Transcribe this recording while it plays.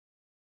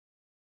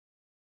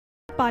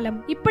பாலம்.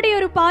 இப்படி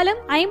ஒரு பாலம்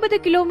 50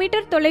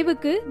 கிலோமீட்டர்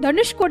தொலைவுக்கு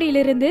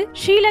தனுஷ்கோடியிலிருந்து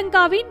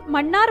ஸ்ரீலங்காவின்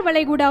மன்னார்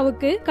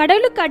வளைகுடாவுக்கு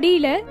கடலுக்கு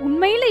அடியில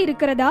உண்மையில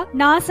இருக்கிறதா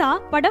நாசா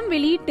படம்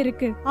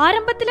வெளியிட்டிருக்கு.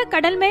 ஆரம்பத்துல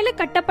கடல் மேல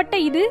கட்டப்பட்ட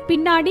இது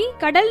பின்னாடி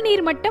கடல்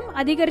நீர் மட்டம்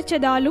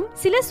அதிகரிச்சதாலும்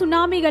சில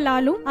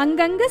சுனாமிகளாலும்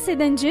அங்கங்க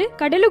சிதைஞ்சு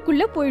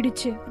கடலுக்குள்ள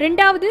போயிடுச்சு.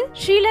 ரெண்டாவது,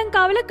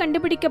 ஸ்ரீலங்காவில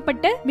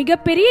கண்டுபிடிக்கப்பட்ட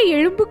மிகப்பெரிய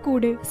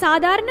எலும்புக்கூடு.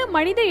 சாதாரண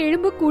மனித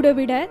எலும்புக்கூடை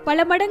விட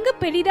பல மடங்கு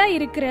பெரிதா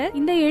இருக்கிற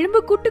இந்த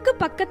எலும்புக்கூட்டுக்கு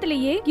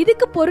பக்கத்திலேயே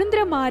இதுக்கு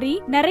பொருந்துற மாதிரி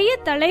நிறைய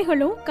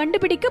தலைகளும்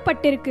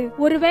கண்டுபிடிக்கப்பட்டிருக்கு.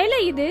 ஒருவேளை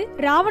இது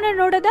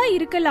ராவணனோட தான்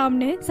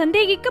இருக்கலாம்னு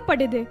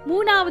சந்தேகிக்கப்படுது.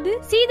 மூணாவது,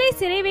 சீதை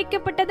சிறை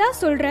வைக்கப்பட்டதா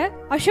சொல்ற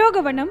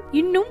அசோகவனம்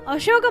இன்னும்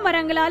அசோக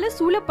மரங்களால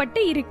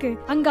சூழப்பட்டு இருக்கு.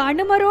 அங்க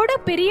அனுமரோட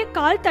பெரிய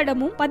கால்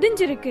தடமும்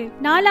பதிஞ்சிருக்கு.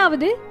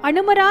 நாலாவது,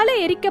 அனுமரால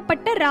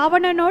எரிக்கப்பட்ட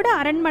ராவணனோட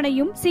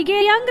அரண்மனையும்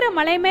சிகேயாங்கிற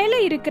மலை மேல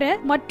இருக்கிற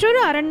மற்றொரு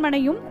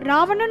அரண்மனையும்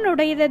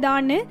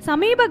ராவணனுடையதான்னு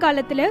சமீப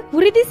காலத்துல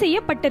உறுதி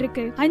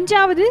செய்யப்பட்டிருக்கு.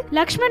 அஞ்சாவது,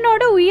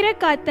 லக்ஷ்மணோட உயிரை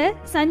காத்த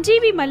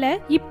சஞ்சீவி மலை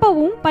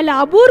இப்பவும் பல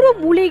அபூர்வ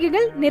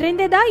மூலிகைகள்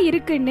நிறைந்ததா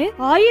இருக்குன்னு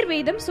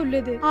ஆயுர்வேதம்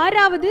சொல்லுது.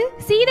 ஆறாவது,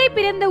 சீதை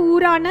பிறந்த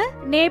ஊரான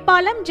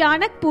நேபாளம்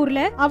ஜானக்பூர்ல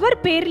அவர்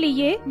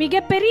பேர்லயே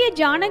மிகப்பெரிய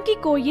ஜானகி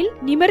கோயில்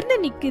நிமிர்ந்து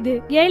நிக்குது.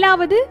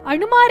 ஏழாவது,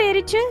 அனுமார்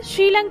எரிச்ச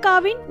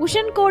ஸ்ரீலங்காவின்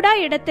உஷன்கோடா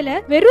இடத்துல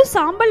வெறும்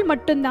சாம்பல்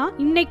மட்டும்தான்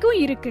இன்னைக்கும்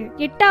இருக்கு.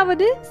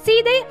 எட்டாவது,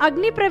 சீதை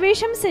அக்னி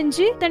பிரவேசம்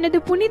செஞ்சு தனது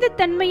புனித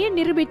தன்மையை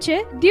நிரூபிச்ச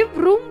திவ்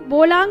ரூம்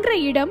போலாங்கிற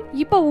இடம்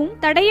இப்பவும்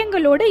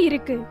தடயங்களோட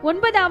இருக்கு.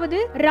 ஒன்பதாவது,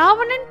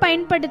 ராவணன்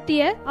பயன்படுத்திய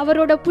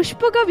அவரோட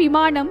புஷ்பக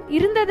விமானம்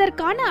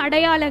இருந்ததற்கான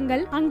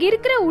அடையாளங்கள்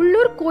அங்கிருக்கிற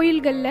உள்ளூர்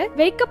கோயில்கள்ல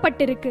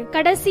வைக்கப்பட்டிருக்கு.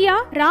 கடைசியா,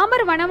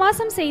 ராமர்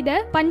வனவாசம் செய்த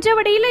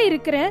பஞ்சவடியில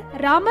இருக்கிற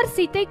ராமர்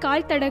சீத்தை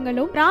கால்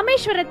தடங்களும்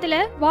ராமேஸ்வரத்துல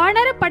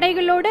வானர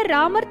படைகளோட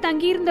ராமர்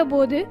தங்கியிருந்த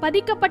போது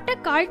பதிக்கப்பட்ட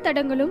கால்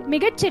தடங்களும்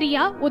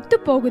மிகச்சரியா ஒத்து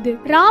போகுது.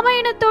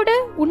 ராமாயணத்தோட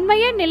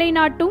உண்மையை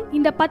நிலைநாட்டும்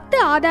இந்த 10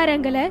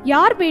 ஆதாரங்களை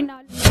யார்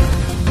வேணாலும்